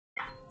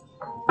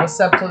What's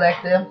up,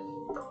 collective?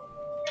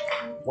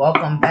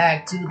 Welcome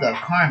back to the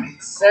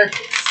Karmic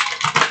Circus,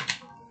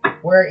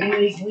 where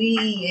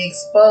we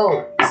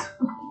expose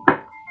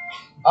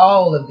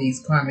all of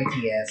these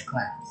karmic-y ass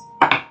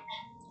clowns.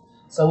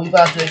 So we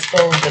about to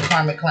expose the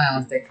karmic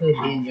clowns that could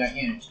be in your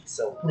energy.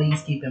 So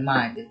please keep in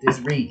mind that this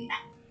reading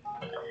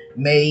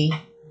may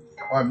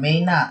or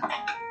may not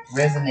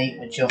resonate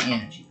with your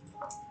energy.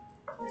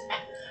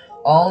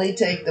 Only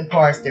take the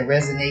parts that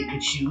resonate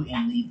with you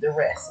and leave the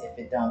rest. If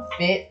it don't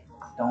fit,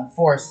 don't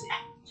force it.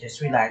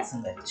 Just relax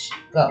and let the shit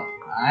go.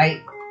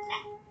 Alright?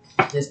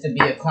 This could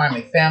be a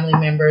karmic family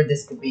member.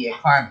 This could be a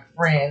karmic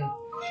friend.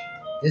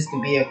 This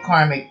could be a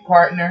karmic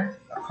partner.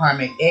 A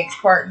karmic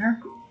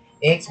ex-partner.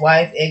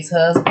 Ex-wife,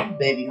 ex-husband,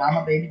 baby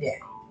mama, baby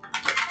daddy.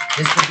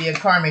 This could be a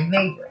karmic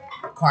neighbor.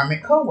 A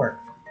karmic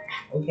co-worker.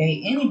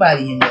 Okay?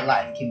 Anybody in your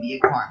life can be a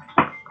karmic.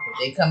 If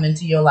they come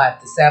into your life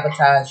to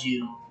sabotage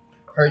you,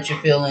 hurt your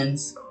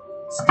feelings,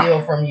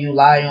 steal from you,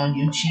 lie on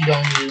you, cheat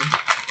on you,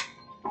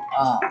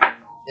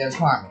 they're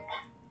karmic.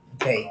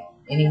 Okay,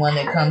 anyone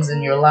that comes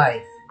in your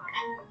life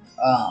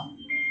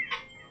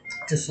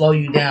to slow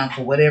you down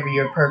for whatever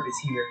your purpose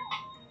here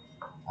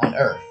on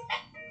earth,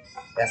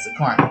 that's a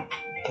karmic.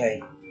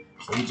 Okay,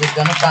 so we're just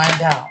gonna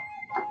find out.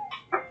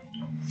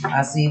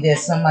 I see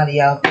there's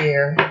somebody out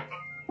there.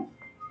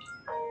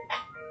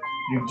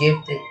 You're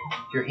gifted.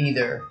 You're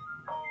either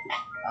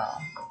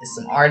there's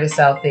some artists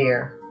out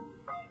there,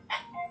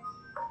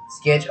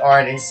 sketch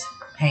artists,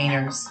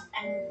 painters.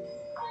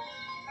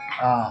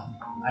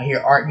 I hear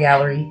art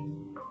gallery,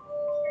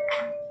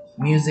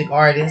 music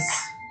artists,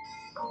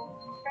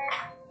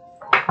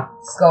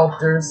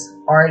 sculptors,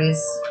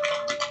 artists.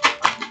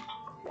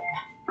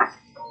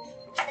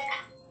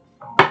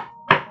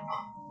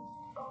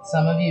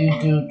 Some of you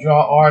do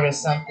draw art or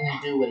something to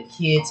do with a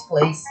kid's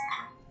place.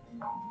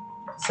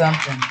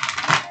 Something.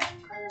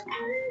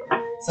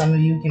 Some of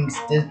you can,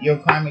 your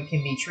karma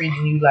can be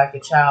treating you like a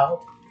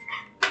child.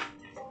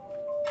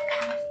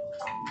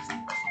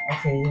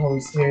 Okay, Holy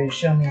Spirit,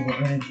 show me the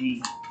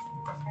energy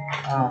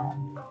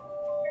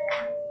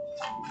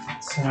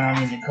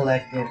surrounding the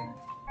collective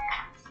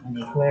and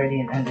the clarity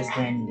and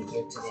understanding to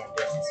give to them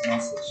this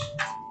message.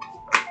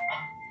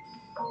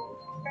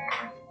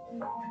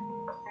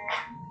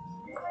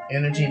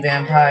 Energy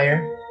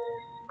vampire.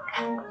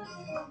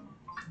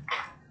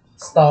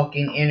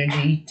 Stalking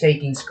energy,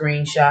 taking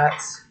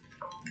screenshots.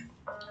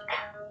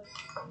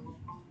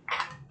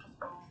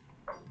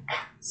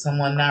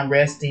 Someone not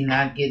resting,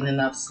 not getting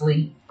enough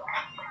sleep.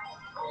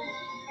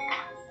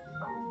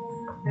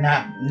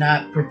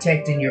 Not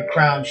protecting your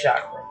crown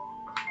chakra.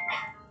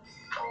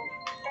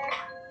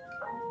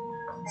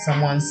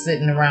 Someone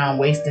sitting around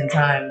wasting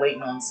time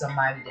waiting on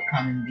somebody to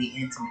come and be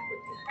intimate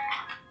with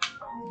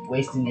them.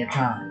 Wasting your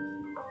time.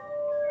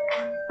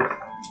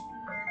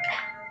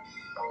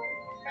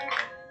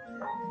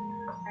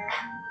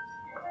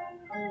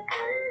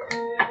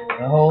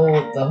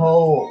 The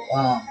whole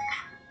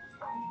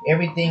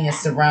everything is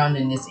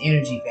surrounding this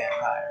energy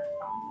vampire.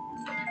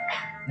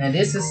 Now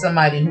this is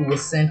somebody who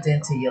was sent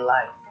into your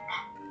life.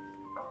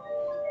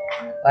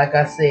 Like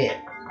I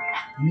said,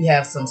 you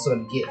have some sort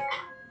of gift.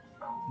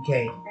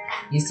 Okay,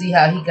 you see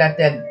how he got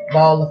that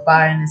ball of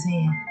fire in his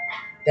hand?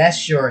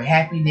 That's your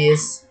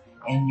happiness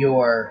and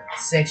your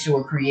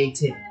sexual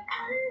creativity.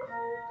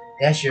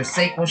 That's your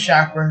sacral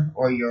chakra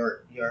or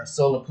your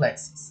solar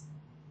plexus.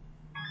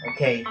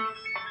 Okay,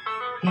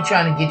 he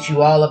trying to get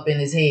you all up in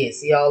his head.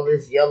 See all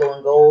this yellow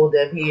and gold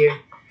up here?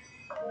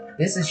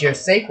 This is your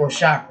sacral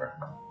chakra.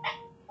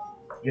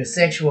 Your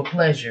sexual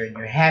pleasure and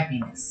your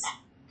happiness.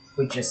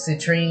 With your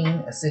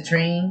citrine, a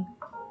citrine.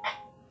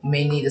 You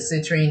may need a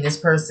citrine. This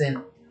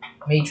person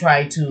may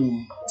try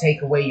to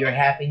take away your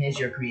happiness,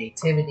 your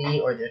creativity,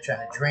 or they're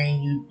trying to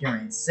drain you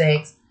during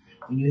sex.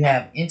 When you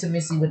have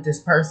intimacy with this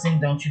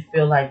person, don't you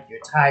feel like you're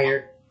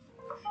tired?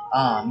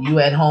 You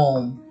at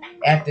home,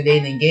 after they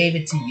then gave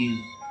it to you,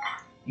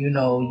 you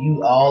know,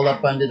 you all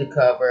up under the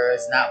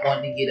covers, not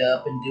wanting to get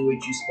up and do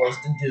what you're supposed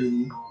to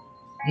do.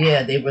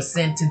 Yeah, they were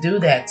sent to do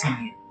that to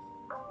you.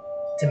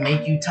 To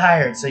make you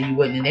tired so you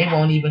wouldn't. And they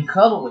won't even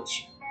cuddle with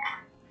you.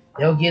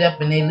 They'll get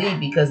up and they leave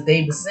because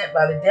they were sent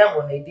by the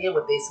devil and they did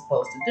what they're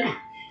supposed to do.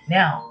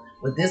 Now,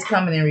 with this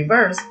coming in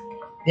reverse,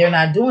 they're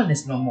not doing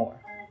this no more.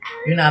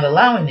 You're not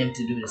allowing them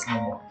to do this no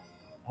more.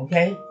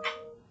 Okay?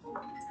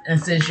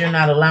 And since you're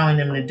not allowing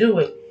them to do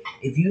it,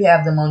 if you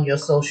have them on your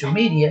social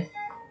media,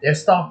 they're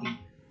stalking you.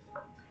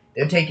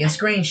 They're taking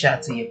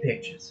screenshots of your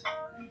pictures.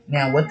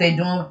 Now, what they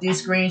doing with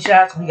these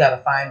screenshots, we got to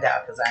find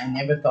out because I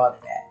never thought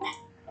of that.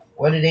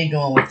 What are they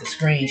doing with the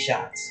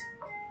screenshots?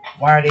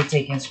 Why are they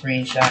taking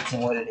screenshots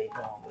and what are they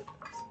doing with them?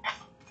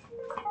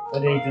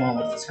 What are they doing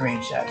with the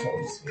screenshots,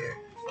 Holy Spirit?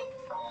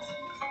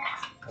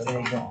 What are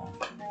they doing?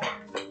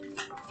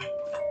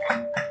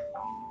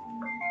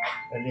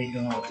 What are they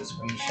doing with the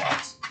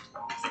screenshots?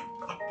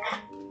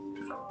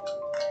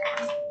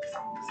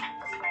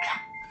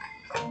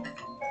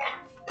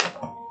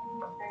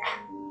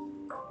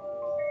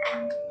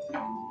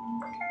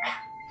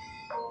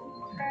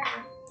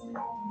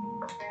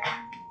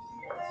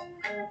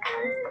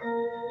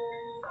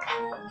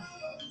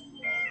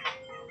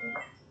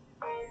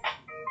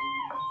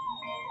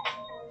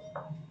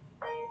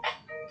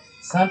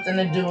 Something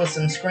to do with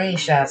some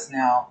screenshots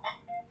now.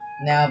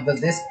 But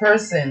this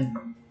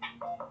person,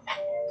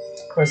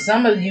 for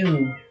some of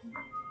you,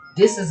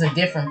 this is a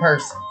different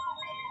person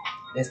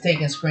that's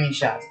taking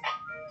screenshots.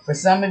 For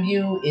some of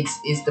you,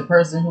 it's the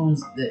person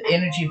who's the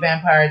energy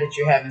vampire that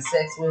you're having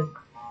sex with.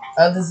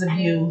 Others of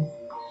you,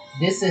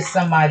 this is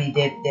somebody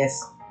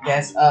that's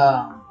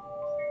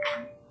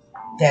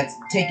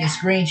taking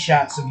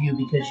screenshots of you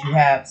because you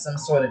have some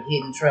sort of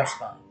hidden trust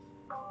fund.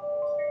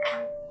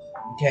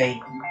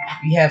 Okay,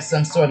 you have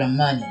some sort of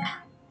money,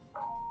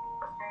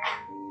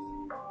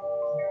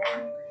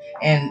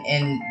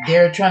 and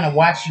they're trying to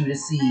watch you to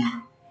see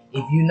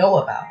if you know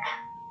about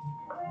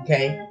it.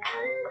 Okay,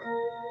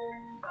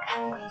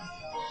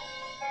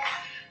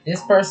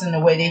 this person, the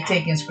way they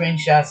taking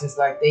screenshots is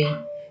like they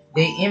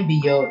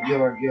envy your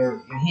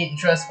hidden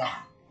trust fund,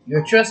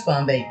 your trust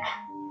fund baby,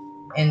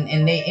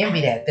 and they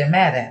envy that. They're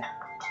mad at it.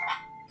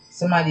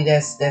 Somebody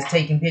that's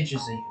taking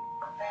pictures of you.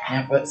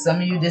 Now, for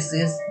some of you, this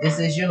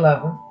is your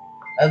lover.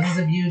 Others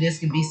of you, this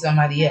could be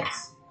somebody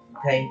else.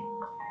 Okay,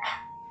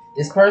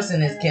 this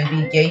person can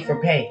be gay for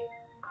pay,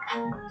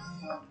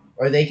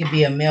 or they could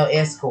be a male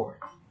escort,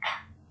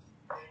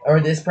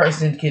 or this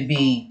person could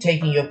be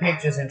taking your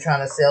pictures and trying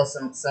to sell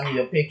some of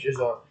your pictures,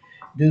 or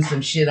do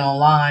some shit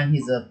online.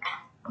 He's a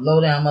low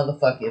down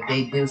motherfucker if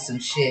they do some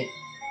shit.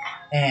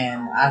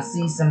 And I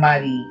see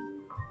somebody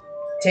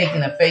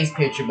taking a face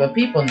picture, but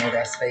people know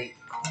that's fake.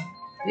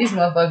 These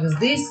motherfuckers,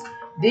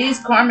 these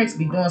karmics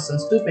be doing some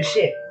stupid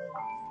shit.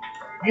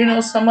 You know,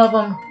 some of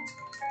them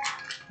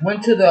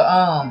went to the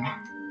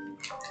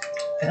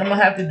and I'm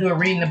gonna have to do a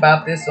reading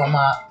about this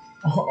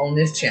on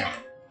this channel.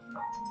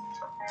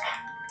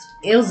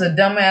 It was a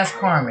dumbass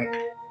karmic.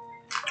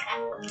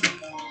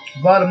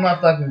 Bought a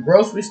motherfucking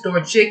grocery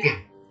store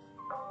chicken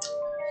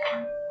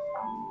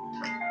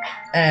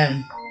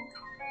and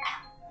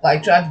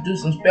like tried to do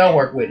some spell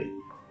work with it.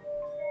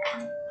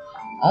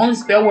 Only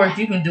spell work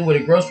you can do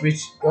with a grocery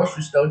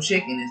store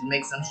chicken is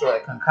make some sort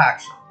of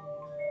concoction.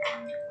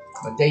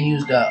 But they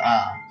used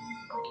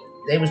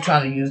they was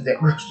trying to use that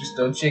grocery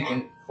store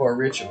chicken for a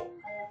ritual.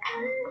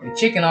 The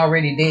chicken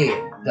already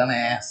dead,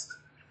 dumbass.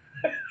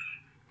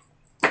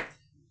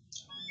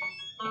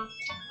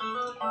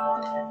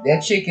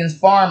 That chicken's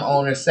farm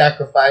owner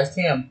sacrificed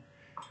him.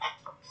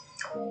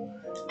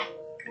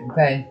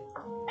 Okay.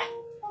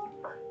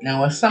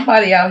 Now, if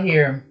somebody out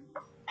here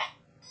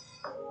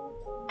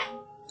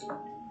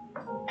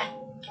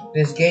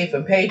this gay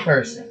for pay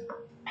person,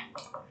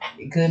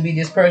 it could be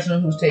this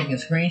person who's taking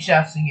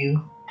screenshots of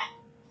you.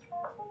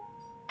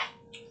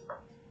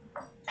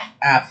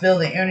 I feel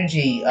the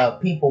energy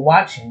of people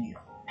watching you.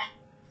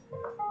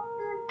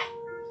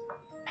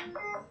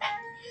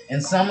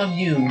 And some of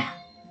you,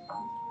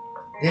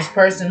 this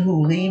person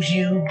who leaves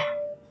you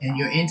and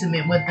you're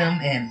intimate with them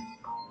and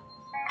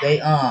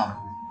they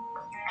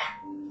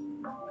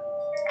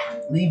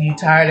leave you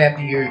tired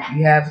after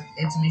you have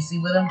intimacy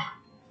with them,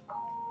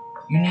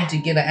 you need to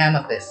get an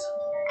amethyst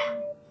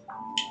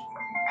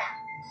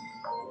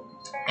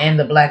and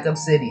the black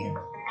obsidian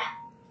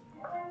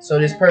so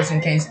this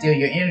person can't steal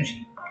your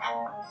energy.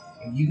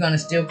 If you're gonna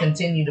still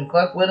continue to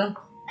fuck with them,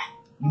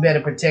 you better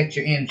protect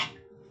your energy.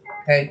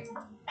 Okay?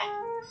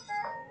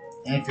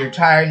 And if you're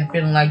tired and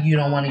feeling like you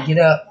don't want to get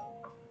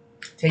up,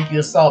 take you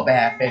a salt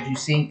bath.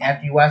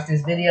 After you watch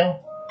this video,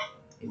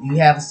 if you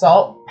have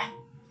salt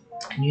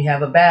and you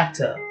have a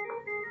bathtub,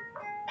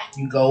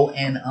 you go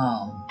and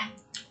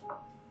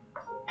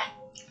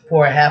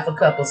pour a half a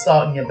cup of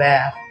salt in your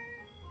bath.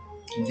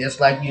 And just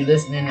like you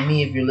listening to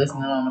me, if you're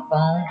listening on the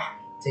phone,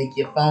 take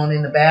your phone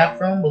in the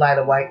bathroom, light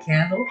a white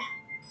candle,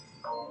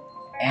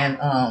 and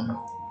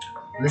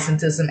listen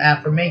to some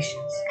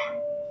affirmations.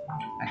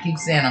 I keep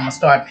saying I'm gonna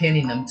start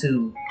pinning them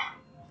to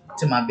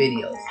my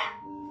videos.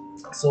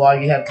 So all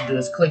you have to do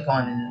is click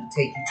on it and it'll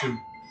take you to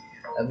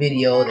a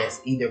video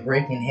that's either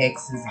breaking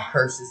hexes and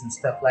curses and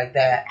stuff like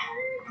that,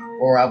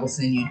 or I will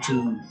send you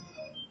to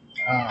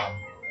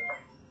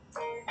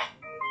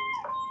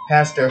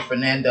Pastor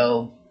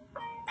Fernando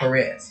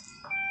Perez.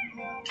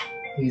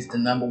 He's the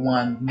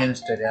 #1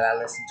 minister that I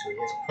listen to.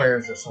 His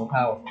prayers are so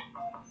powerful.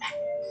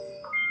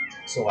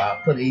 So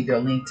I'll put either a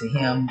link to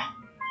him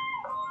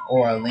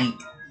or a link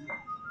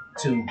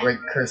to break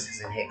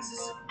curses and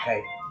hexes.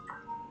 Okay.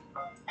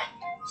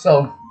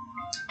 So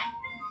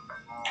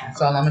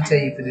that's all I'm gonna tell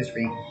you for this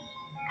reading.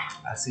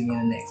 I'll see you in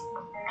the next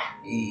one.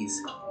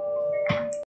 Peace.